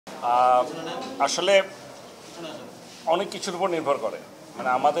আসলে অনেক কিছুর উপর নির্ভর করে, মানে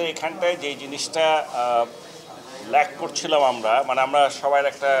আমাদের এখানটায় যে জিনিসটা ল্যাক করছিলাম আমরা, মানে আমরা সবার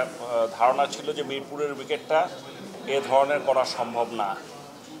একটা ধারণা ছিল যে মিরপুরের উইকেটটা এ ধরনের করা সম্ভব না,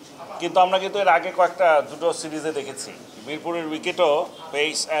 কিন্তু আমরা কিন্তু এর আগে দুটো সিরিজে দেখেছি মিরপুরের উইকেটও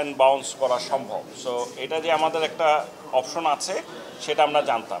পেস অ্যান্ড বাউন্স করা সম্ভব। সো এটা যে আমাদের একটা অপশন আছে সেটা আমরা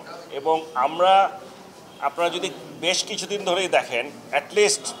জানতাম, এবং আপনারা যদি বেশ কিছুদিন ধরেই দেখেন,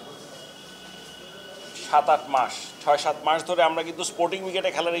 অ্যাটলিস্ট 6-7 মাস ধরে আমরা কিন্তু স্পোর্টিং উইকেটে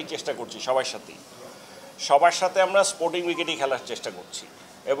খেলারই চেষ্টা করছি সবার সাথে আমরা স্পোর্টিং উইকেটই খেলার চেষ্টা করছি,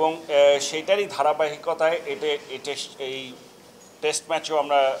 এবং সেইটারই ধারাবাহিকতায় এই টেস্ট ম্যাচও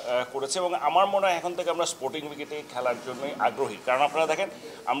আমরা করেছি, এবং আমার মনে হয় এখন থেকে আমরা স্পোর্টিং উইকেটে খেলার জন্যই আগ্রহী। কারণ আপনারা দেখেন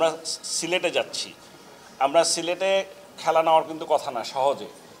আমরা সিলেটে যাচ্ছি, আমরা সিলেটে খেলা নেওয়ার কিন্তু কথা না সহজে,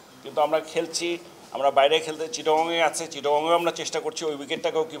 কিন্তু আমরা খেলছি, আমরা বাইরে খেলতে চিটাগংয়ে আছে, চিটাগংয়েও আমরা চেষ্টা করছি ওই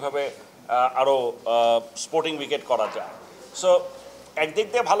উইকেটটাকেও কীভাবে আরও স্পোর্টিং উইকেট করা যায়। সো একদিক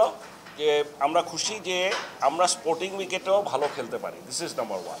দিয়ে ভালো যে আমরা খুশি যে আমরা স্পোর্টিং উইকেটেও ভালো খেলতে পারি, দিস ইজ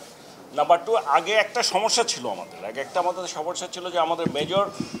নাম্বার 1। নাম্বার 2, আগে একটা সমস্যা ছিল আমাদের সমস্যা ছিল যে আমাদের মেজর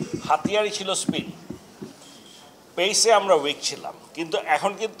হাতিয়ারই ছিল স্পিন, পেসে আমরা উইক ছিলাম, কিন্তু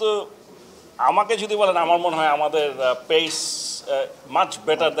এখন কিন্তু আমাকে যদি বলেন আমার মনে হয় আমাদের পেস মাচ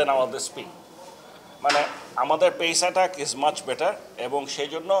বেটার দেন আমাদের স্পিন, মানে আমাদের pace attack is much better, এবং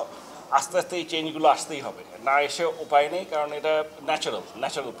সেই জন্য আস্তে আস্তে এই চেঞ্জগুলো আসতেই হবে, না এসে উপায় নেই, কারণ এটা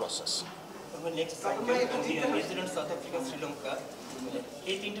ন্যাচারাল প্রসেস।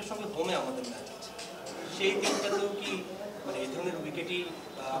 এই তিনটার সঙ্গে হোমে আমাদের ম্যাচ আছে, সেই তিনটাতেও কি মানে এই ধরনের উইকেটই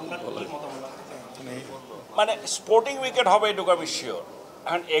আপনার মতামত? মানে স্পোর্টিং উইকেট হবে এটুকু আমি শিওর,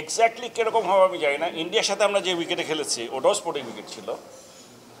 এখন এক্স্যাক্টলি কীরকম হবে আমি জানি না। ইন্ডিয়ার সাথে আমরা যে উইকেটে খেলেছি ওটাও স্পোর্টিং উইকেট ছিল।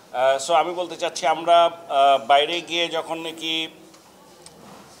 সো আমি বলতে চাচ্ছি আমরা বাইরে গিয়ে যখন নাকি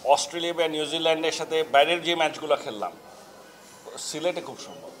অস্ট্রেলিয়া বা নিউজিল্যান্ডের সাথে বাইরের যে ম্যাচগুলো খেললাম, সিলেটে খুব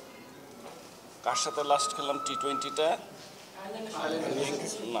সম্ভব। কার সাথে লাস্ট খেললাম T20টা?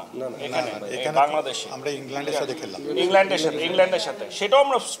 না, এখানে বাংলাদেশে আমরা ইংল্যান্ডের সাথে খেললাম, ইংল্যান্ডের সাথে সেটাও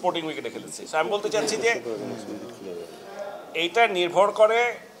আমরা স্পোর্টিং উইকেটে খেলেছি। আমি বলতে চাচ্ছি যে এইটা নির্ভর করে,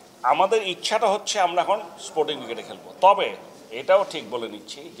 আমাদের ইচ্ছাটা হচ্ছে আমরা এখন স্পোর্টিং উইকেটে খেলবো, তবে এটাও ঠিক বলে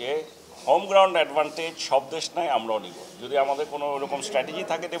নিচ্ছি যে হোম গ্রাউন্ড অ্যাডভান্টেজ সব দেশ নাই, আমরাও নিব। যদি আমাদের কোনো ওরকম স্ট্র্যাটেজি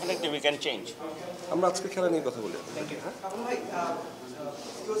থাকে ডেফিনেটলি উই ক্যান চেঞ্জ। আমরা আজকে খেলা নিয়ে কথা বলি।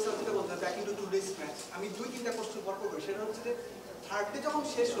 আমি 2-3টা কোশ্চেন পরপর করি, সেটা হচ্ছে যে থার্ড ডে যখন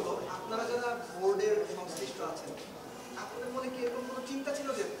শেষ হলো, আপনারা যারা বোর্ডের সংশ্লিষ্ট আছেন, আপনাদের মনে কি এরকম কোনো চিন্তা ছিল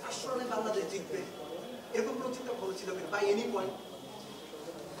যে 500 রানে বাংলাদেশ জিতবে, এরকম কোনো চিন্তা করেছিল কি বাই এনি পয়েন্ট?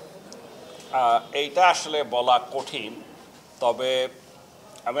 এইটা আসলে বলা কঠিন, তবে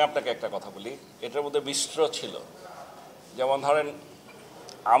আমি আপনাকে একটা কথা বলি, এটার মধ্যে মিশ্র ছিল। যেমন ধরেন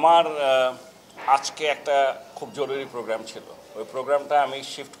আমার আজকে একটা খুব জরুরি প্রোগ্রাম ছিল, ওই প্রোগ্রামটা আমি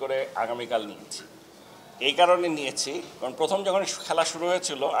শিফট করে আগামীকাল নিয়েছি। এই কারণে নিয়েছি কারণ প্রথম যখন খেলা শুরু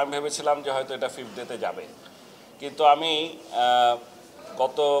হয়েছিল আমি ভেবেছিলাম যে হয়তো এটা 5th ডেতে যাবে, কিন্তু আমি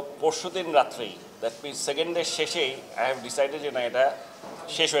গত পরশুদিন রাত্রেই, দ্যাট মিনস সেকেন্ড ডে শেষেই আই হ্যাভ ডিসাইডেড যে না, এটা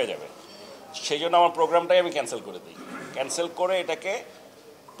শেষ হয়ে যাবে। সেই জন্য আমার প্রোগ্রামটাই আমি ক্যান্সেল করে দিই, ক্যান্সেল করে এটাকে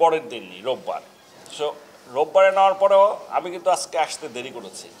পরের দিন নিই, রোববার। সো রোববারে নেওয়ার পরেও আমি কিন্তু আজকে আসতে দেরি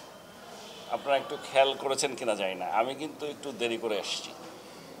করেছি, আপনারা একটু খেয়াল করেছেন কিনা জানি না, আমি কিন্তু একটু দেরি করে এসেছি,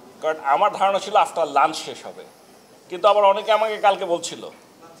 কারণ আমার ধারণা ছিল আফটার লাঞ্চ শেষ হবে, কিন্তু আবার অনেকে আমাকে কালকে বলছিল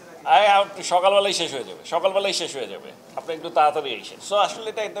সকালবেলাই শেষ হয়ে যাবে, আপনি একটু তাড়াতাড়ি এসেছেন। সো আসলে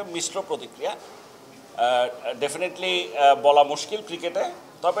এটা একটা মিশ্র প্রতিক্রিয়া, ডেফিনেটলি বলা মুশকিল ক্রিকেটে,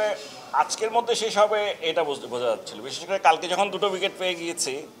 তবে আজকের মধ্যে শেষ হবে এটা বোঝা যাচ্ছিল, বিশেষ করে কালকে যখন 2টো উইকেট পেয়ে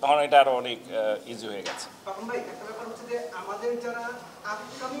গিয়েছি তখন এটা আরও অনেক ইজি হয়ে গেছে। আমাদের যারা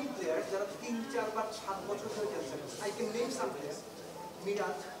আপকামিং প্লেয়ার যারা 3, 4 বা 7 বছর ধরে খেলছেন, I can name some players,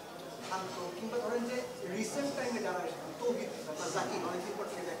 Miraj, শান্ত, কিংবা ধরেন যে রিসেন্ট টাইমে যারা তৌহিদ বা জাকির অনেকদিন পর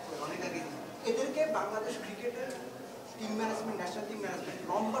থেকে ব্যাক করে, অনেক আগে, এদেরকে বাংলাদেশ ক্রিকেটের team management, national team management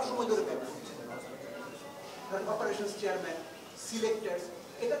লম্বা সময় ধরে ব্যাক করছে, ধরেন অপারেশনস চেয়ারম্যান, সিলেক্টার্স।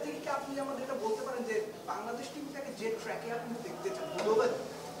 এটা থেকে কি আপনি আমাদের এটা বলতে পারেন যে বাংলাদেশ টিমটাকে যে ট্র্যাকে আপনি দেখতে চান global,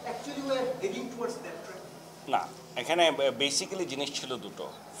 actually we are heading towards that track? না, এখানে বেসিক্যালি জিনিস ছিল দুটো।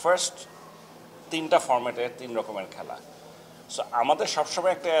 ফার্স্ট, 3টা ফরম্যাটের 3 রকমের খেলা। সো আমাদের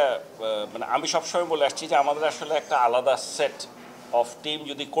সবসময় একটা মানে আমি সবসময় বলে আসছি যে আমাদের আসলে একটা আলাদা সেট অফ টিম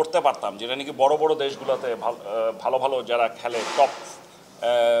যদি করতে পারতাম, যেটা নাকি বড় বড় দেশগুলোতে ভালো ভালো যারা খেলে টপ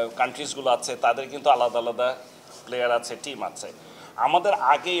কান্ট্রিজগুলো আছে তাদের কিন্তু আলাদা আলাদা প্লেয়ার আছে, টিম আছে। আমাদের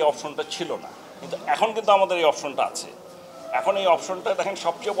আগে এই অপশনটা ছিল না, কিন্তু এখন কিন্তু আমাদের এই অপশনটা আছে। এখন এই অপশনটা দেখেন,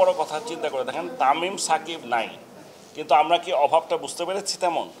 সবচেয়ে বড় কথা চিন্তা করে দেখেন, তামিম সাকিব নাই, কিন্তু আমরা কি অভাবটা বুঝতে পেরেছি?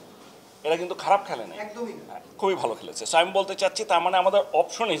 তেমন এরা কিন্তু খারাপ খেলে না, একদমই না। খুবই ভালো খেলেছে। সো আমি বলতে চাচ্ছি তার মানে আমাদের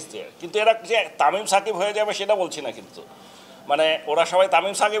অপশন ইজ দেয়ার, কিন্তু এরা যে তামিম সাকিব হয়ে যাবে সেটা বলছি না, কিন্তু মানে ওরা সবাই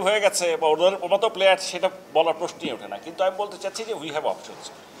তামিম সাকিব হয়ে গেছে বা ওদের মতো প্লেয়ার সেটা বলার প্রশ্নই ওঠে না, কিন্তু আমি বলতে চাচ্ছি যে উই হ্যাভ অপশনস।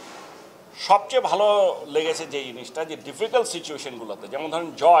 সবচেয়ে ভালো লেগেছে যে জিনিসটা যে ডিফিকাল্ট সিচুয়েশনগুলোতে, যেমন ধরেন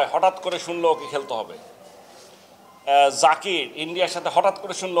জয় হঠাৎ করে শুনলো ওকে খেলতে হবে, জাকির ইন্ডিয়ার সাথে হঠাৎ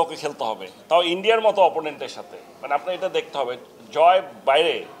করে শুনলো ওকে খেলতে হবে, তাও ইন্ডিয়ার মতো অপোনেন্টের সাথে, মানে আপনার এটা দেখতে হবে জয়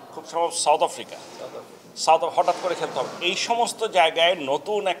বাইরে খুব সম্ভব সাউথ আফ্রিকা, হঠাৎ করে খেলতে হবে। এই সমস্ত জায়গায়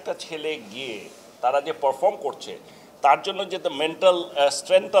নতুন একটা ছেলে গিয়ে তারা যে পারফর্ম করছে তার জন্য যে মেন্টাল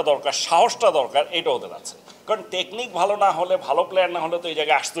স্ট্রেংথটা দরকার, সাহসটা দরকার, এটা ওদের আছে। কারণ টেকনিক ভালো না হলে, ভালো প্লেয়ার না হলে তো এই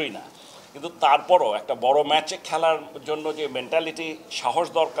জায়গায় আসতোই না, কিন্তু তারপরও একটা বড় ম্যাচে খেলার জন্য যে মেন্টালিটি, সাহস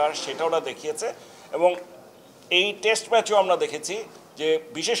দরকার, সেটা ওরা দেখিয়েছে। এবং এই টেস্ট ম্যাচেও আমরা দেখেছি যে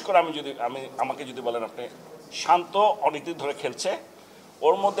বিশেষ করে আমাকে যদি বলেন আপনি, শান্ত অনেকদিন ধরে খেলছে,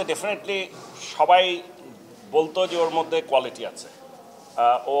 ওর মধ্যে ডেফিনেটলি সবাই বলতো যে ওর মধ্যে কোয়ালিটি আছে,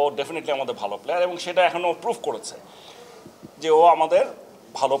 ও ডেফিনেটলি আমাদের ভালো প্লেয়ার, এবং সেটা এখনও প্রুভ করেছে যে ও আমাদের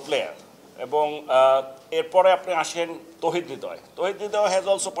ভালো প্লেয়ার। এবং এরপরে আপনি আসেন তৌহিদ হৃদয় has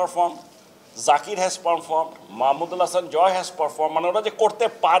also perform, Zakir has perform, Mahmudul Hasan Joy has perform, মানে ওরা যে করতে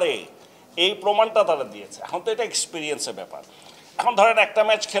পারে এই প্রমাণটা তারা দিয়েছে। এখন তো এটা এক্সপিরিয়েন্সের ব্যাপার। এখন ধরেন একটা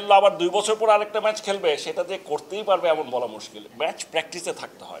ম্যাচ খেললো, আবার 2 বছর পর আরেকটা ম্যাচ খেলবে, সেটা যে করতেই পারবে এমন বলা মুশকিল। ম্যাচ প্র্যাকটিসে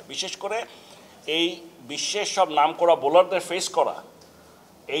থাকতে হয়, বিশেষ করে এই বিশ্বের সব নাম করা বোলারদের ফেস করা,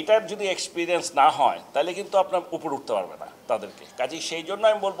 এইটার যদি এক্সপিরিয়েন্স না হয় তাহলে কিন্তু আপনার উপর উঠতে পারবে না তাদেরকে। কাজেই সেই জন্য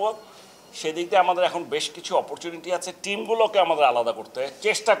আমি বলবো সেদিক দিয়ে আমাদের এখন বেশ কিছু অপরচুনিটি আছে, টিমগুলোকে আমাদের আলাদা করতে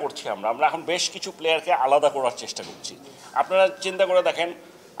চেষ্টা করছি। আমরা এখন বেশ কিছু প্লেয়ারকে আলাদা করার চেষ্টা করছি। আপনারা চিন্তা করে দেখেন,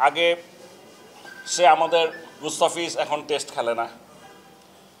 আগে সে আমাদের মুস্তাফিজ এখন টেস্ট খেলে না,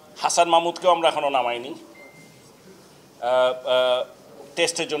 হাসান মাহমুদকেও আমরা এখনও নামাইনি,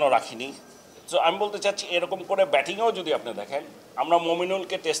 টেস্টের জন্য রাখিনি। তো আমি বলতে চাচ্ছি এরকম করে ব্যাটিংয়েও যদি আপনি দেখেন, আমরা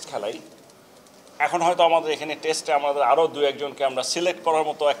মমিনুলকে টেস্ট খেলাই, এখন হয়তো আমাদের এখানে টেস্টে আমাদের আরও 2-1জনকে আমরা সিলেক্ট করার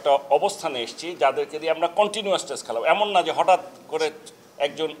মতো একটা অবস্থানে এসেছি, যাদেরকে দিয়ে আমরা কন্টিনিউয়াস টেস্ট খেলাবো। এমন না যে হঠাৎ করে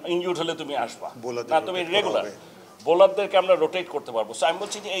একজন ইনজুর্ড হলে তুমি আসবা না, তুমি রেগুলার বোলারদেরকে আমরা রোটেট করতে পারবো। সো আমি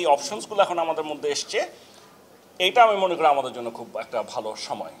বলছি যে এই অপশনসগুলো এখন আমাদের মধ্যে এসছে, এইটা আমি মনে করি আমাদের জন্য খুব একটা ভালো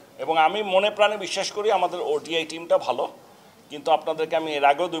সময়। এবং আমি মনে প্রাণে বিশ্বাস করি আমাদের ওডিআই টিমটা ভালো, কিন্তু আপনাদেরকে আমি এর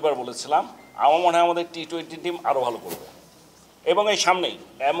আগেও 2বার বলেছিলাম, আমার মনে হয় আমাদের টি-20 টিম আরও ভালো করবে। এবং এই সামনেই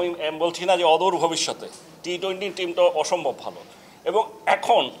আমি বলছি না যে অদূর ভবিষ্যতে টি-20 টিমটা অসম্ভব ভালো। এবং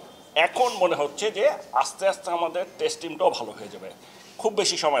এখন মনে হচ্ছে যে আস্তে আস্তে আমাদের টেস্ট টিমটাও ভালো হয়ে যাবে, খুব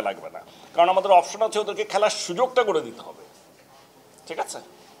বেশি সময় লাগবে না, কারণ আমাদের অপশন আছে ওদেরকে খেলার সুযোগটা করে দিতে হবে। ঠিক আছে,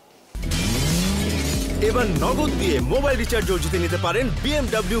 এবার নগদ দিয়ে মোবাইল রিচার্জও জিতে নিতে পারেন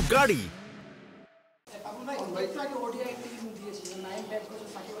BMW গাড়ি।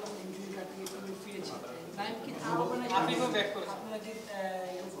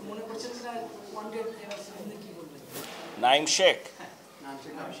 নাইম শেখ,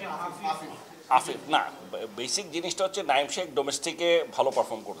 আফিফ না, বেসিক জিনিসটা হচ্ছে নাইম শেখ ডোমেস্টিকে ভালো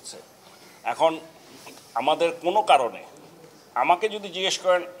পারফর্ম করেছে। এখন আমাদের কোনো কারণে আমাকে যদি জিজ্ঞেস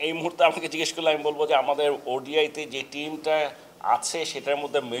করেন, এই মুহূর্তে আমাকে জিজ্ঞেস করলে আমি বলবো যে আমাদের ওডিআইতে যে টিমটা আছে সেটার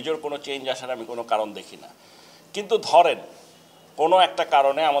মধ্যে মেজর কোনো চেঞ্জ আসার আমি কোনো কারণ দেখি না। কিন্তু ধরেন কোনো একটা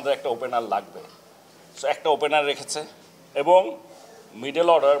কারণে আমাদের একটা ওপেনার লাগবে, সো একটা ওপেনার রেখেছে, এবং মিডল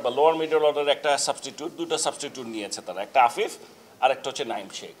অর্ডার বা লোয়ার মিডল অর্ডার একটা সাবস্টিটিউট, 2টা সাবস্টিটিউট নিয়েছে তারা, একটা আফিফ আর একটা হচ্ছে নাইম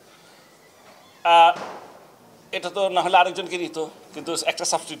শেখ। এটা তো না হলে আরেকজনকে নিত, কিন্তু একটা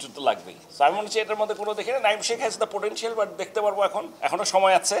সাবস্টিটিউট তো লাগবেই। সো আমি মনে হচ্ছে এটার মধ্যে কোনো দেখি না, Naim Sheikh has the potential, but দেখতে পারবো এখনও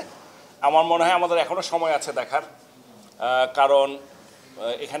সময় আছে। আমার মনে হয় আমাদের এখনও সময় আছে দেখার, কারণ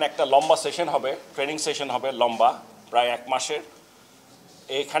এখানে একটা লম্বা সেশন হবে, ট্রেনিং সেশন হবে লম্বা, প্রায় 1 মাসের,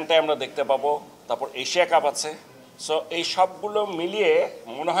 এইখানটায় আমরা দেখতে পাবো। তারপর এশিয়া কাপ আছে। সো এই সবগুলো মিলিয়ে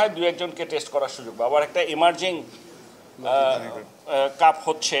মনে হয় 2-1জনকে টেস্ট করার সুযোগ, আবার একটা ইমার্জিং কাপ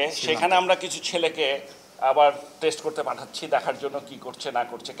হচ্ছে, সেখানে আমরা কিছু ছেলেকে আবার টেস্ট করতে পাঠাচ্ছি দেখার জন্য কি করছে না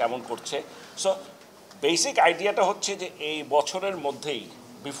করছে, কেমন করছে। সো বেসিক আইডিয়াটা হচ্ছে যে এই বছরের মধ্যেই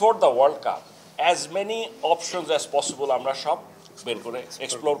before the world cup as many options as possible আমরা সব বের করে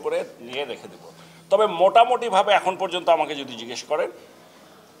এক্সপ্লোর করে নিয়ে রেখে দেবো। তবে মোটামুটিভাবে এখন পর্যন্ত আমাকে যদি জিজ্ঞেস করেন,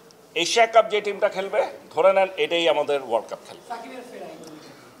 এশিয়া কাপ যে টিমটা খেলবে ধরে নেন এটাই আমাদের ওয়ার্ল্ড কাপ খেলবে।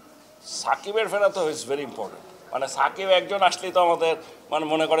 সাকিবের ফেরা তো ইজ ভেরি ইম্পর্টেন্ট, মানে সাকিব একজন আসলেই তো আমাদের মানে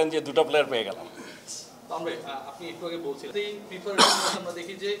মনে করেন যে 2টা প্লেয়ার পেয়ে গেলাম। আপনি একটু আগে বলছিলেন এই প্রিপারেশন আমরা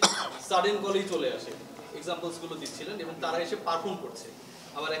দেখি যে সাডেন গলেই চলে আসে, এক্সাম্পলস গুলো দিচ্ছিলেন এবং তারা এসে পারফর্ম করছে।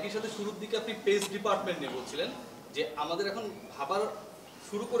 আবার একই সাথে শুরুর দিকে আপনি পেস ডিপার্টমেন্ট নিয়ে বলছিলেন যে আমাদের এখন ভাবার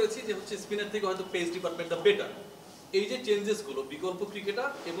শুরু করেছি যে হচ্ছে স্পিনার থেকে হয়তো পেস ডিপার্টমেন্টটা বেটার, এই যে চেঞ্জেসগুলো বিকল্প ক্রিকেটার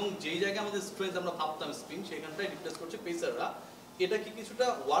এবং যেই জায়গায় আমাদের স্ট্রেংথ আমরা ভাবতাম স্পিন সেখানটায় রিপ্লেস করছে পেসাররা, এটা কি কিছুটা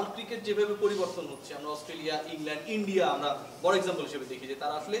ওয়ার্ল্ড ক্রিকেট যেভাবে পরিবর্তন হচ্ছে, আমরা অস্ট্রেলিয়া, ইংল্যান্ড, ইন্ডিয়া আমরা বড় এক্সাম্পল হিসেবে দেখি যে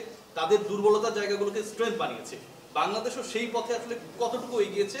তারা আসলে তাদের দুর্বলতার জায়গাগুলোকে স্ট্রেংথ বানিয়েছে, বাংলাদেশও সেই পথে আসলে কতটুকু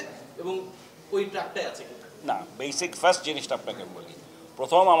এগিয়েছে এবং ওই ট্র্যাকটাই আছে কিনা? না, বেসিক ফার্স্ট জিনিসটা আপনাকে বলি।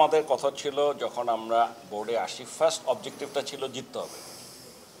 প্রথম আমাদের কথা ছিল যখন আমরা বোর্ডে আসি, ফার্স্ট অবজেক্টিভটা ছিল জিততে হবে।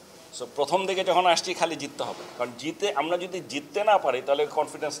 সো প্রথম দিকে যখন আসছি খালি জিততে হবে, কারণ আমরা যদি জিততে না পারি তাহলে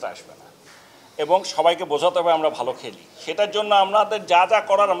কনফিডেন্সটা আসবে না, এবং সবাইকে বোঝাতে হবে আমরা ভালো খেলি। সেটার জন্য আমাদের যা যা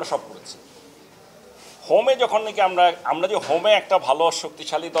করার আমরা সব করেছি। হোমে যখন নাকি আমরা যে হোমে একটা ভালো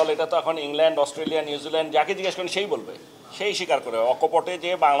শক্তিশালী দল, এটা তো এখন ইংল্যান্ড, অস্ট্রেলিয়া, নিউজিল্যান্ড যাকে জিজ্ঞেস করেন সেই বলবে, সেই স্বীকার করে অকপটে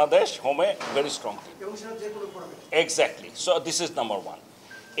যে বাংলাদেশ হোমে very strong team. Exactly, so this is number one.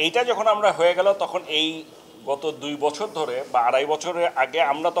 এইটা যখন আমরা হয়ে গেল, তখন এই গত 2 বছর ধরে বা 2.5 বছরের আগে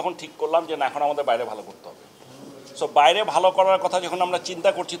আমরা তখন ঠিক করলাম যে না, এখন আমাদের বাইরে ভালো করতে হবে। সো বাইরে ভালো করার কথা যখন আমরা চিন্তা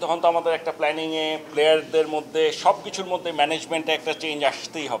করছি, তখন তো আমাদের একটা প্ল্যানিংয়ে, প্লেয়ারদের মধ্যে, সব কিছুর মধ্যে ম্যানেজমেন্টে একটা চেঞ্জ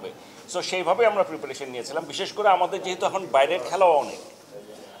আসতেই হবে। সো সেইভাবে আমরা প্রিপারেশন নিয়েছিলাম। বিশেষ করে আমাদের যেহেতু এখন বাইরের খেলাও অনেক,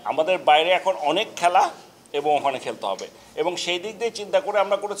 আমাদের বাইরে এখন অনেক খেলা এবং ওখানে খেলতে হবে, এবং সেই দিক দিয়ে চিন্তা করে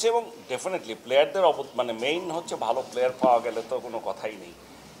আমরা করেছি। এবং ডেফিনেটলি প্লেয়ারদের মানে মেইন হচ্ছে ভালো প্লেয়ার পাওয়া গেলে তো কোনো কথাই নেই।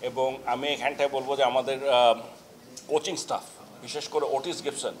 এবং আমি এখানটায় বলবো যে আমাদের কোচিং স্টাফ, বিশেষ করে ওটিস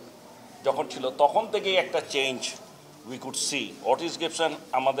গিবসন যখন ছিল, তখন থেকেই একটা change we could see. Otis Gibson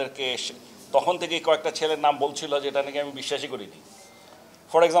আমাদেরকে তখন থেকেই কয়েকটা ছেলের নাম বলছিল যেটা নাকি আমি বিশ্বাসই করিনি।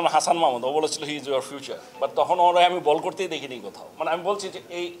 ফর এক্সাম্পল হাসান মাহমুদ, ও বলেছিল he is your future, but তখন ওরা আমি বল করতেই দেখিনি কোথাও। মানে আমি বলছি যে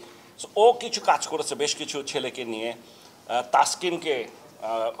ও কিছু কাজ করেছে বেশ কিছু ছেলেকে নিয়ে, তাসকিনকে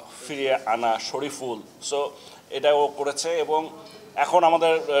ফিরিয়ে আনা, শরীফুল, সো এটা ও করেছে। এবং এখন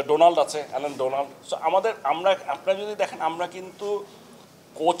আমাদের ডোনাল্ড আছে, অ্যালেন ডোনাল্ড। সো আপনারা যদি দেখেন, আমরা কিন্তু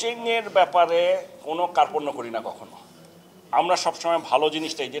কোচিংয়ের ব্যাপারে কোনো কার্পণ্য করি না কখনো। আমরা সবসময় ভালো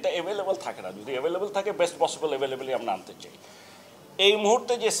জিনিসটাই, যেটা অ্যাভেলেবেল থাকে না, যদি অ্যাভেলেবেল থাকে বেস্ট পসিবল অ্যাভেলেবেলই আমরা আনতে চাই। এই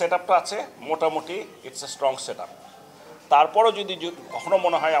মুহূর্তে যে সেট আপটা আছে মোটামুটি it's a strong set up. তারপরও যদি কখনো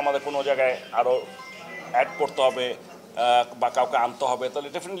মনে হয় আমাদের কোনো জায়গায় আরও অ্যাড করতে হবে বা কাউকে আনতে হবে, তাহলে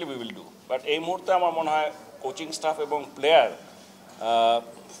definitely we will do. But এই মুহূর্তে আমার মনে হয় কোচিং স্টাফ এবং প্লেয়ার,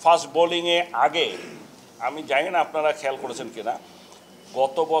 ফাস্ট বোলিংয়ে আগে, আমি জানি না আপনারা খেয়াল করেছেন কিনা,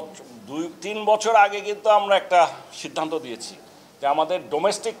 গত 2-3 বছর আগে কিন্তু আমরা একটা সিদ্ধান্ত দিয়েছি যে আমাদের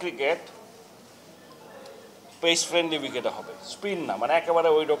ডোমেস্টিক ক্রিকেট পেস ফ্রেন্ডলি উইকেটে হবে, স্পিন না, মানে একেবারে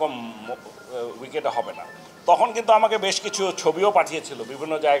ওই রকম উইকেটে হবে না। তখন কিন্তু আমাকে বেশ কিছু ছবিও পাঠিয়েছিল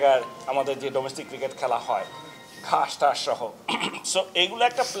বিভিন্ন জায়গায় আমাদের যে ডোমেস্টিক ক্রিকেট খেলা হয়, ঘাস টাস সহ। সো এইগুলো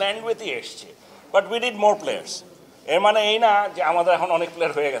একটা প্ল্যান ওয়েতেই এসছে, but we need more players. এর মানে এই না যে আমাদের এখন অনেক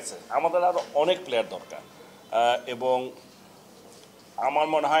প্লেয়ার হয়ে গেছে, আমাদের আরও অনেক প্লেয়ার দরকার। এবং আমার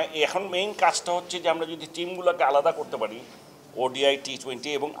মনে হয় এখন মেইন কাজটা হচ্ছে যে আমরা যদি টিমগুলোকে আলাদা করতে পারি, ওডিআই, T20,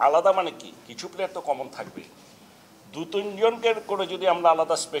 এবং আলাদা মানে কি, কিছু প্লেয়ার তো কমন থাকবে, 2-3 জনকে করে যদি আমরা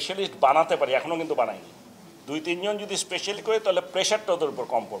আলাদা স্পেশালিস্ট বানাতে পারি, এখনও কিন্তু বানাইনি, 2-3 জন যদি স্পেশালি করে, তাহলে প্রেশারটা ওদের উপর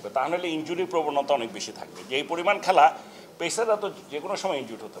কম পড়বে, তাহলে ইনজুরির প্রবণতা অনেক বেশি থাকবে। যেই পরিমাণ খেলা, পেসাররা তো যে কোনো সময়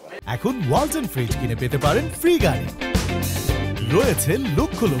ইনজুরি হতে পারে। এখন ওয়ালটন ফ্রিজ কিনে পেতে পারেন ফ্রি গাড়ি, রয়েছে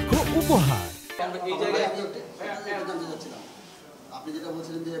লক্ষ লক্ষ উপহার। এই জায়গায় আপনি যেটা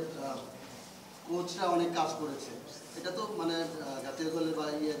বলছিলেন যে কোচরা অনেক কাজ করেছে, এটা তো মানে জাতীয় দলে বা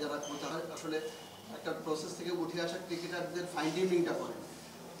যারা কোচ আসলে একটা প্রসেস থেকে উঠে আসা ক্রিকেটারদের ফাইন টিউনিংটা করে,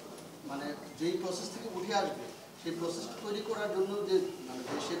 মানে যেই প্রসেস থেকে উঠে আসবে সেই প্রসেসটা তৈরি করার জন্য যে মানে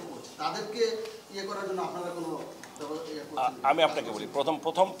দেশের কোচ, তাদেরকে করার জন্য আপনারা কোনো আমি আপনাকে বলি,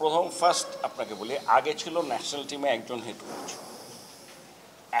 প্রথম ফার্স্ট আপনাকে বলি, আগে ছিল ন্যাশনাল টিমে একজন হেড কোচ।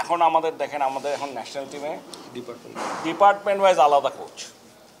 এখন আমাদের দেখেন, আমাদের এখন ন্যাশনাল টিমে ডিপার্টমেন্ট ওয়াইজ আলাদা coach,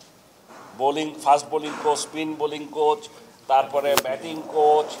 bowling, fast bowling coach, spin bowling coach, তারপরে batting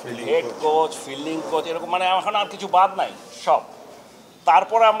coach, head coach, fielding coach, এরকম মানে এখন আর কিছু বাদ নাই, সব।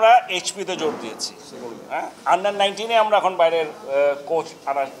 তারপরে আমরা এইচপিতে জোর দিয়েছি, হ্যাঁ, আন্ডার-19 আমরা এখন বাইরের কোচ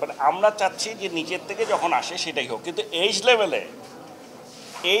আনা, মানে আমরা চাচ্ছি যে নিচের থেকে যখন আসে সেটাই হোক, কিন্তু এইজ লেভেলে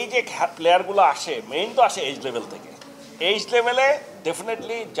এই যে প্লেয়ারগুলো আসে, মেইন তো আসে এইজ লেভেল থেকে। এইজ লেভেলে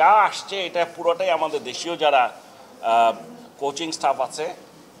ডেফিনেটলি যা আসছে এটা পুরোটাই আমাদের দেশীয় যারা কোচিং স্টাফ আছে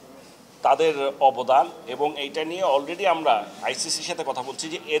তাদের অবদান, এবং এইটা নিয়ে অলরেডি আমরা আইসিসির সাথে কথা বলছি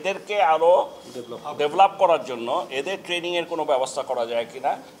যে এদেরকে আরও ডেভেলপ করার জন্য এদের ট্রেনিংয়ের কোনো ব্যবস্থা করা যায়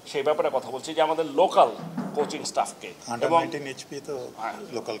কিনা সেই ব্যাপারে কথা বলছি, যে আমাদের লোকাল কোচিং স্টাফকে, এবং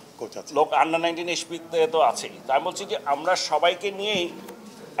লোকাল কোচ আছে, আন্ডার-19 এইচপিতে তো আছেই। তাই আমি বলছি যে আমরা সবাইকে নিয়েই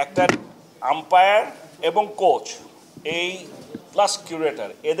একটা আম্পায়ার এবং কোচ, এই প্লাস কিউরেটর,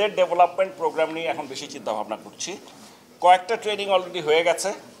 এদের ডেভেলপমেন্ট প্রোগ্রাম নিয়ে এখন বেশি চিন্তাভাবনা করছি। কয়েকটা ট্রেনিং অলরেডি হয়ে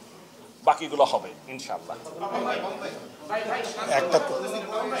গেছে, বাকিগুলো হবে ইনশাআল্লাহ। একটা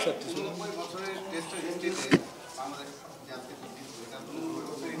বছরের টেস্টের হিস্ট্রিতে বাংলাদেশ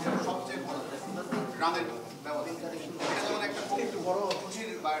সবচেয়ে বড় রানের ব্যবধান। এটা যেমন একটা খুব বড় খুশির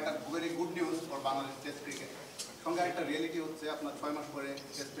বা একটা very good news for Bangladesh test cricket. সঙ্গে একটা রিয়েলিটি হচ্ছে আপনার 6 মাস পরে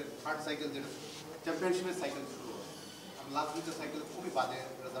টেস্টের থার্ড সাইকেল যেটা চ্যাম্পিয়নশিপের সাইকেল শুরু হবে। লাস্ট দুটো সাইকেল খুবই বাজে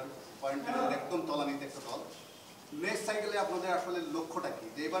রেজাল্ট, পয়েন্টের একদম তলানিতে একটা দল। নেক্সট সাইকেলে আপনাদের আসলে লক্ষ্যটা কি,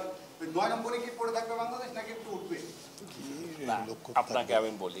 যে এবার 9 নম্বরে কি পড়ে থাকবে বাংলাদেশ নাকি একটু উঠবে? আপনাকে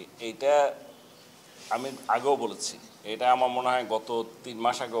আমি বলি, এইটা আমি আগেও বলেছি, এটা আমার মনে হয় গত 3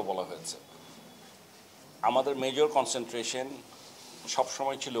 মাস আগেও বলা হয়েছে। আমাদের মেজর কনসেন্ট্রেশন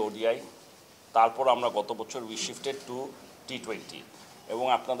সবসময় ছিল ওডিআই, তারপর আমরা গত বছর উই শিফটেড টু T20 এবং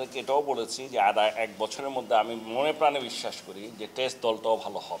আপনাদেরকে এটাও বলেছি যে আর 1 বছরের মধ্যে আমি মনে প্রাণে বিশ্বাস করি যে টেস্ট দলটাও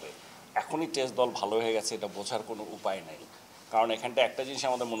ভালো হবে। এখনই টেস্ট দল ভালো হয়ে গেছে এটা বোঝার কোনো উপায় নেই, কারণ এখানটা একটা জিনিস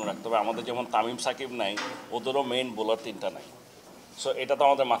আমাদের মনে রাখতে হবে, আমাদের যেমন তামিম সাকিব নাই, ওদেরও মেইন বোলার 3টা নাই। সো এটা তো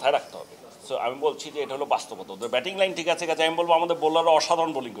আমাদের মাথায় রাখতে হবে। সো আমি বলছি যে এটা হলো বাস্তবতা। ওদের ব্যাটিং লাইন ঠিক আছে, আমি বলবো আমাদের বোলাররা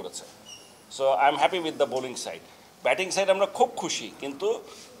অসাধারণ বোলিং করেছে। So I am happy with the bowling side. Batting side আমরা খুব খুশি, কিন্তু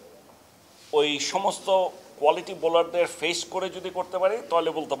ওই সমস্ত কোয়ালিটি বোলারদের ফেস করে যদি করতে পারি তাহলে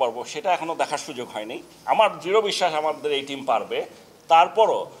বলতে পারবো, সেটা এখনও দেখার সুযোগ হয়নি। আমার দৃঢ় বিশ্বাস আমাদের এই টিম পারবে,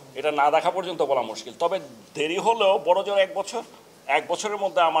 তারপরও এটা না দেখা পর্যন্ত বলা মুশকিল। তবে দেরি হলেও বড় জোর 1 বছরের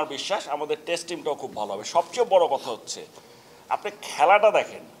মধ্যে আমার বিশ্বাস আমাদের টেস্ট টিমটাও খুব ভালো হবে। সবচেয়ে বড় কথা হচ্ছে আপনি খেলাটা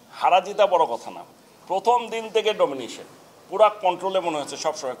দেখেন, হারা জিতা বড় কথা না, প্রথম দিন থেকে ডমিনেশন পুরা কন্ট্রোলে মনে হচ্ছে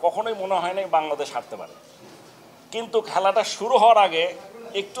সবসময়, কখনোই মনে হয় নাই বাংলাদেশ হারতে পারে। কিন্তু খেলাটা শুরু হওয়ার আগে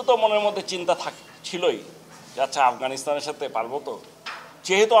একটু তো মনের মধ্যে চিন্তা ছিলই যে আচ্ছা আফগানিস্তানের সাথে পারবো তো,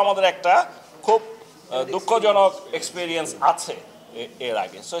 যেহেতু আমাদের একটা খুব দুঃখজনক এক্সপিরিয়েন্স আছে এর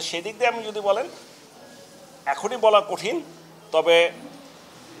আগে। সো সেদিক দিয়ে আমি যদি বলেন এখনই বলা কঠিন, তবে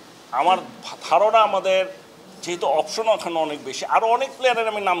আমার ধারণা আমাদের যেহেতু অপশন ওখানে অনেক বেশি, আরও অনেক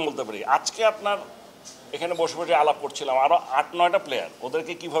প্লেয়ারের আমি নাম বলতে পারি। আজকে আপনার এখানে বসে বসে আলাপ করছিলাম, আরও 8-9টা প্লেয়ার,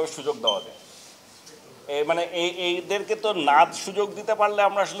 ওদেরকে কীভাবে সুযোগ দেওয়া যায়, মানে এইদেরকে তো না সুযোগ দিতে পারলে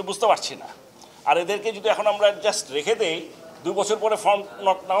আমরা আসলে বুঝতে পারছি না। আর এদেরকে যদি এখন আমরা জাস্ট রেখে দেই 2 বছর পরে ফর্ম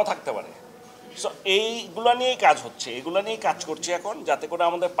নাও থাকতে পারে। সো এইগুলো নিয়েই কাজ হচ্ছে, এগুলো নিয়েই কাজ করছি এখন, যাতে করে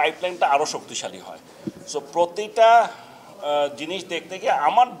আমাদের পাইপলাইনটা আরও শক্তিশালী হয়। সো প্রতিটা জিনিস দেখতে গিয়ে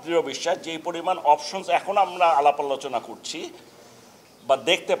আমার দৃঢ় বিশ্বাস যে এই পরিমাণ অপশনস এখন আমরা আলাপ আলোচনা করছি বা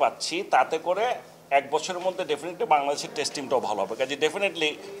দেখতে পাচ্ছি, তাতে করে 1 বছরের মধ্যে ডেফিনেটলি বাংলাদেশের টেস্ট টিমটাও ভালো হবে। কাজে ডেফিনেটলি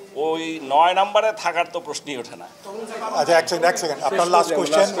ওই 9 নম্বরে থাকার তো প্রশ্নই ওঠে না। আচ্ছা এক সেকেন্ড আপনার লাস্ট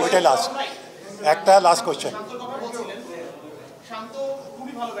কোশ্চেন, ওইটাই লাস্ট, একটা লাস্ট কোশ্চেন। শান্ত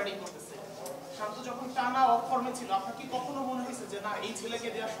খুবই ভালো ব্যাটিং করতেছে, শান্ত যখন টানা অফ ফর্মে ছিল আপনার কি কখনো মনে হয়েছে যে না এই ছেলেকে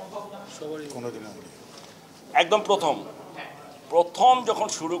দেওয়া সম্ভব না? কোনোদিনও একদম প্রথম যখন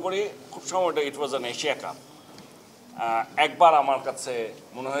শুরু করি খুব সময় ইট ওয়াজ অ্যান এশিয়া কাপ, একবার আমার কাছে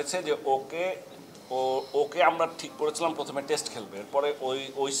মনে হয়েছে যে ওকে আমরা ঠিক করেছিলাম প্রথমে টেস্ট খেলবে, এরপরে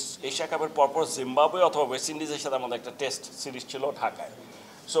ওই এশিয়া কাপের পরপর জিম্বাবুয়ে অথবা ওয়েস্ট ইন্ডিজের সাথে আমাদের একটা টেস্ট সিরিজ ছিল ঢাকায়।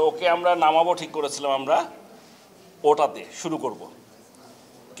 সো ওকে আমরা নামাবো ঠিক করেছিলাম, আমরা ওটাতে শুরু করব।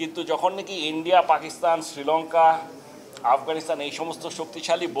 কিন্তু যখন নাকি ইন্ডিয়া, পাকিস্তান, শ্রীলঙ্কা, আফগানিস্তান এই সমস্ত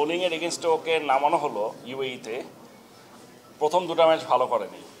শক্তিশালী বোলিংয়ের এগেনস্টে ওকে নামানো হলো ইউএইতে, প্রথম 2টা ম্যাচ ভালো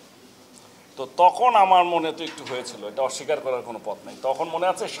করেনি। তো তখন আমার মনে তো একটু হয়েছিল, এটা অস্বীকার করার কোনো পথ নেই। তখন মনে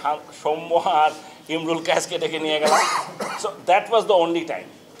আছে সৌম্য আর ইমরুল কায়েসকে ডেকে নিয়ে গেলাম। So that was the only time.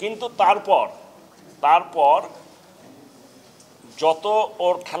 কিন্তু তারপর যত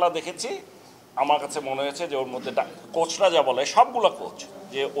ওর খেলা দেখেছি আমার কাছে মনে হয়েছে যে ওর মধ্যে কোচরা যা বলে, সবগুলো কোচ,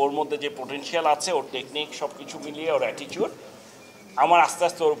 যে ওর মধ্যে যে পোটেনশিয়াল আছে, ওর টেকনিক সব কিছু মিলিয়ে ওর অ্যাটিটিউড, আমার আস্তে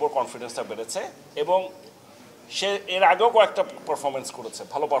আস্তে ওর উপর কনফিডেন্সটা বেড়েছে। এবং সে এর আগেও কয়েকটা পারফরমেন্স করেছে,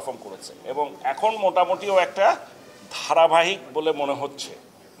 ভালো পারফর্ম করেছে, এবং এখন মোটামুটিও একটা ধারাবাহিক বলে মনে হচ্ছে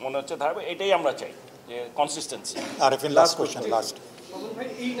ধারাবাহিক। এটাই আমরা চাই, যে কনসিস্টেন্সি। আর লাস্ট কোশ্চেন লাস্ট ভাই,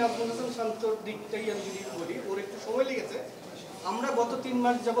 এই নাজমুল শান্তর দিকটাই আমি যদি বলি, ওর একটু সময় লেগেছে। আমরা গত 3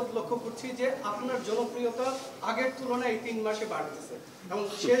 মাস যাবত লক্ষ্য করছি যে আপনার জনপ্রিয়তা আগের তুলনায় এই 3 মাসে বাড়তেছে, এবং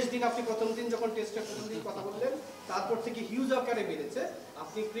শেষ দিন আপনি প্রথম দিন যখন টেস্টের প্রথম দিন কথা বললেন তারপর থেকে হিউজ আকারে বেড়েছে।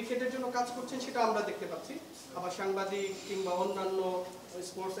 আপনি ক্রিকেটের জন্য কাজ করছেন সেটা আমরা দেখতে পাচ্ছি, আবার সাংবাদিক কিংবা অন্যান্য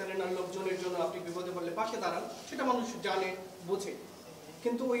স্পোর্টস অ্যারেনার লোকজনের জন্য আপনি বিপদে পড়লে পাশে দাঁড়ান, সেটা মানুষ জানে, বোঝে।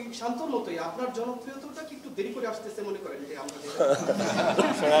 কিন্তু ওই শান্তর মতোই আপনার জনপ্রিয়তাটা কি একটু দেরি করে আসতেছে মনে করেন? যে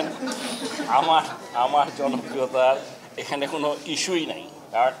আমার জনপ্রিয়তার এখানে কোনো ইস্যুই নাই।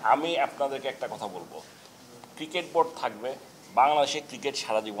 কারণ আমি আপনাদেরকে একটা কথা বলবো, ক্রিকেট বোর্ড থাকবে, বাংলাদেশে ক্রিকেট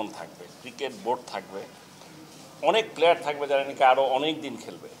সারা জীবন থাকবে, ক্রিকেট বোর্ড থাকবে, অনেক প্লেয়ার থাকবে যারা নাকি আরও অনেক দিন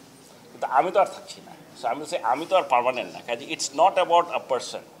খেলবে। আমি তো আর থাকছি না। সো আমি বলছি আমি তো আর পার্মানেন্ট না, কাজে it's not about a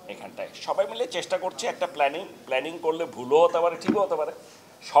person. এখানটায় সবাই মিলে চেষ্টা করছি একটা প্ল্যানিং করলে ভুলও হতে পারে, ঠিকও হতে পারে,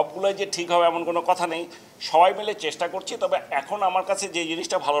 সবগুলোই যে ঠিক হবে এমন কোনো কথা নেই। সবাই মিলে চেষ্টা করছি। তবে এখন আমার কাছে যে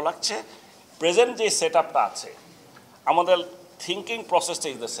জিনিসটা ভালো লাগছে, প্রেজেন্ট যে সেট আপটা আছে, আমাদের থিঙ্কিং প্রসেসটা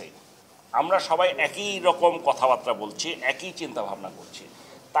ইজ দ্য সেম। আমরা সবাই একই রকম কথাবার্তা বলছি, একই চিন্তা ভাবনা করছি।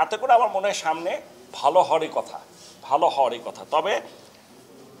 তাতে করে আমার মনে হয় সামনে ভালো হওয়ারই কথা। তবে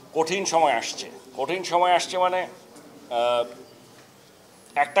কঠিন সময় আসছে মানে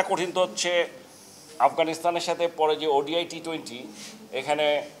একটা কঠিন তো হচ্ছে আফগানিস্তানের সাথে পরে যে ODI T20, এখানে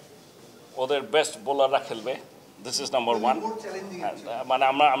ওদের বেস্ট বোলাররা খেলবে, দিস ইজ নাম্বার 1। মানে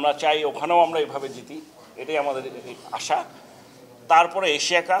আমরা চাই ওখানেও আমরা এইভাবে জিতি, এটাই আমাদের আশা। তারপরে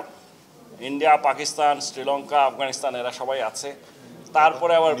Asia cup, India, Pakistan, Sri Lanka, Afghanistan এরা সবাই আছে।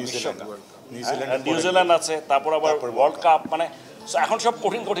 তারপরে আবার বিশ্বকাপ, নিউজিল্যান্ড আছে, তারপর আবার ওয়ার্ল্ড কাপ। মানে এখন সব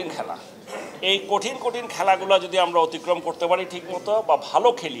কঠিন খেলা। এই কঠিন খেলাগুলো যদি আমরা অতিক্রম করতে পারি ঠিক মতো বা ভালো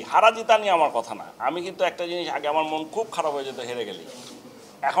খেলি, হারা জিতা নিয়ে আমার কথা না। আমি কিন্তু একটা জিনিস, আগে আমার মন খুব খারাপ হয়ে যেত হেরে গেলি,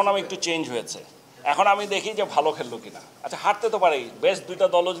 এখন আমি একটু চেঞ্জ হয়েছে। এখন আমি দেখি যে ভালো খেললো কিনা। আচ্ছা, হারতে তো পারি, বেস্ট দুইটা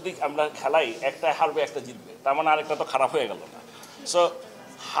দলও যদি আমরা খেলাই, একটা হারবে একটা জিতবে, তার মানে আরেকটা তো খারাপ হয়ে গেল না। সো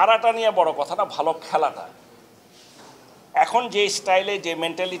হারাটা নিয়ে বড় কথা না, ভালো খেলাটা। এখন যে স্টাইলে, যে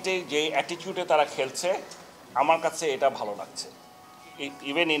মেন্টালিটি, যে অ্যাটিটিউডে তারা খেলছে, আমার কাছে এটা ভালো লাগছে।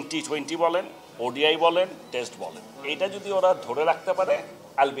 ইভেন ইন T20 বলেন, ODI বলেন, টেস্ট বলেন, এইটা যদি ওরা ধরে রাখতে পারে,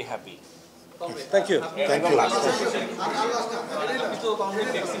 I will be happy. Thank you. আপনি তো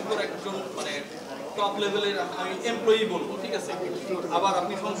মেক্সিকোর একজন মানে টপ লেভেলের আমি এমপ্লয়ি বলবো, ঠিক আছে? আবার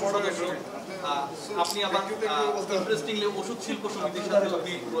আপনি সংসদ সদস্য, আপনি আবার ইন্টারেস্টিংলি ওষুধ শিল্প সমিতির সাথে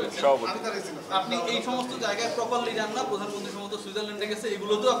আপনি রয়েছেন। আপনি এই সমস্ত জায়গায় প্রপারলি যান না, প্রধানমন্ত্রী সমস্ত সুইজারল্যান্ডে গেছে,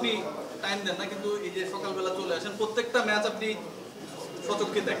 এগুলোতেও আপনি টাইম দেন না, কিন্তু এই যে সকালবেলা চলে আসেন, প্রত্যেকটা ম্যাচ আপনি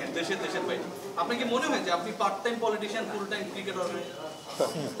সচক্ষে দেখেন, দেশের বাইরে। আপনি কি মনে হয় যে আপনি part time politician, full time cricketer?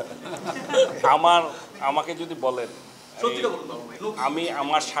 আমাকে যদি বলেন, সত্যিটা বলুন, আমি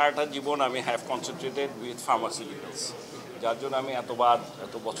আমার সারাটা জীবন আমি হ্যাভ কনসেন্ট্রেটেড উইথ ফার্মাসিউটিক্যালস, যার জন্য আমি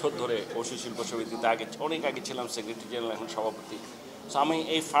এত বছর ধরে ওষুধ শিল্প সমিতিতে অনেক আগে ছিলাম সেক্রেটারি জেনারেল, এখন সভাপতি। সো আমি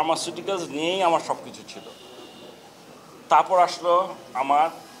এই ফার্মাসিউটিক্যালস নিয়েই আমার সব কিছু ছিল। তারপর আসলো আমার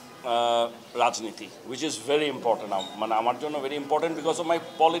রাজনীতি, উইচ ইজ ভেরি ইম্পর্টেন্ট। মানে আমার জন্য very important because of my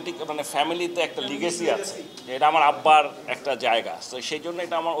মানে ফ্যামিলিতে একটা লিগেসি আছে, এটা আমার আব্বার একটা জায়গা। তো সেই জন্য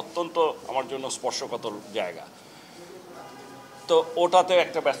এটা আমার জন্য স্পর্শকাতর জায়গা। তো ওটাতে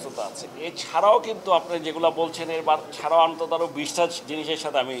একটা ব্যস্ততা আছে। এছাড়াও কিন্তু আপনি যেগুলো বলছেন, এর ছাড়াও অন্তত আরও 20টা জিনিসের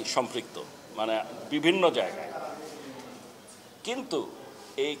সাথে আমি সম্পৃক্ত, মানে বিভিন্ন জায়গায়। কিন্তু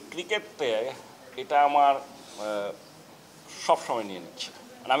এই ক্রিকেটে এটা আমার সব সময় নিয়ে নিচ্ছে,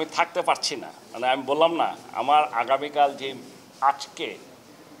 মানে আমি থাকতে পারছি না। মানে আমি বললাম না, আমার আগামীকাল আজকে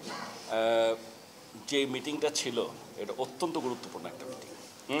যে মিটিংটা ছিল, এটা অত্যন্ত গুরুত্বপূর্ণ একটা মিটিং,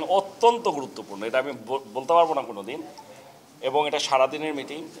 অত্যন্ত গুরুত্বপূর্ণ। এটা আমি বলতে পারবো না কোনো দিন, এবং এটা সারাদিনের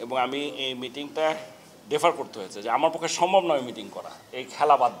মিটিং, এবং আমি এই মিটিংটা ডেফার করতে হয়েছে, যে আমার পক্ষে সম্ভব নয় মিটিং করা এই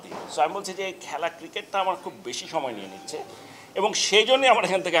খেলা বাদ দিয়ে। সো আমি বলছি যে এই ক্রিকেটটা আমার খুব বেশি সময় নিয়ে নিচ্ছে, এবং সেই জন্যই আমার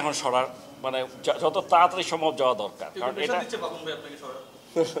এখান থেকে এখন সরার, মানে যত তাড়াতাড়ি সম্ভব যাওয়া দরকার। কারণ এটা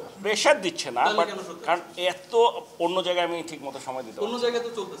প্রেশার দিচ্ছে না, বাট কারণ এত অন্য জায়গায় আমি ঠিক মতো সময় দিতে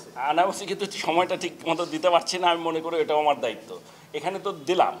পারছি, কিন্তু সময়টা ঠিক মতো দিতে পারছি না। আমি মনে করি এটাও আমার দায়িত্ব, এখানে তো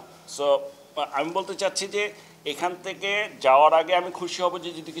দিলাম। সো আমি বলতে চাচ্ছি যে এখান থেকে যাওয়ার আগে আমি খুশি হব যে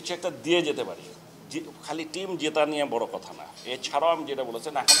যদি কিছু একটা দিয়ে যেতে পারি। খালি টিম জেতা নিয়ে বড় কথা না, এছাড়াও আমি যেটা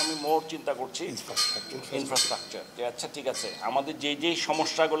বলেছেন, এখন আমি মোর চিন্তা করছি ইনফ্রাস্ট্রাকচার, যে আচ্ছা ঠিক আছে, আমাদের যেই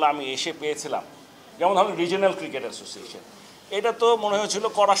সমস্যাগুলো আমি এসে পেয়েছিলাম, যেমন ধরুন রিজিওনাল ক্রিকেট অ্যাসোসিয়েশন, এটা তো মনে হয়েছিল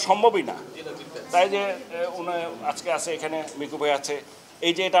করা সম্ভবই না। তাই যে আজকে আছে এখানে মিকু ভাই আছে,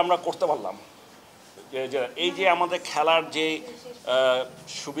 এই যে এটা আমরা করতে পারলাম, এই যে আমাদের খেলার যে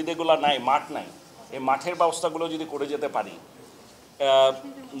সুবিধাগুলো নাই, মাঠ নাই, এই মাঠের ব্যবস্থাগুলো যদি করে যেতে পারি,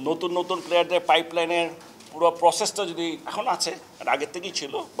 নতুন প্লেয়ারদের পাইপলাইনের পুরো প্রসেসটা যদি এখন আছে, আগের থেকেই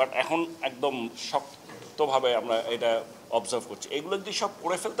ছিল, বাট এখন একদম শক্তভাবে আমরা এটা অবজার্ভ করছি, এগুলো যদি সব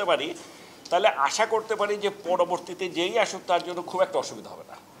করে ফেলতে পারি, তাহলে আশা করতে পারি যে পরবর্তীতে যেই আসুক তার জন্য খুব একটা অসুবিধা হবে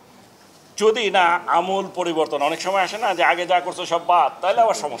না। যদি না আমূল পরিবর্তন, অনেক সময় আসে না যে আগে যা করছো সব বাদ, তাহলে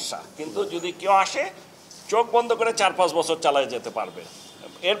আবার সমস্যা। কিন্তু যদি কেউ আসে চোখ বন্ধ করে 4-5 বছর চালায় যেতে পারবে,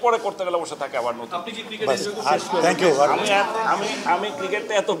 এরপরে করতে গেলে বসে থাকে আবার নতুন। আমি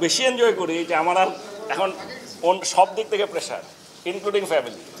ক্রিকেটটা এত বেশি এনজয় করি যে আমার আর এখন সব দিক থেকে প্রেশার, ইনক্লুডিং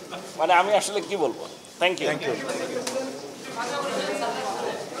ফ্যামিলি, মানে আমি আসলে কি বলবো। Thank you.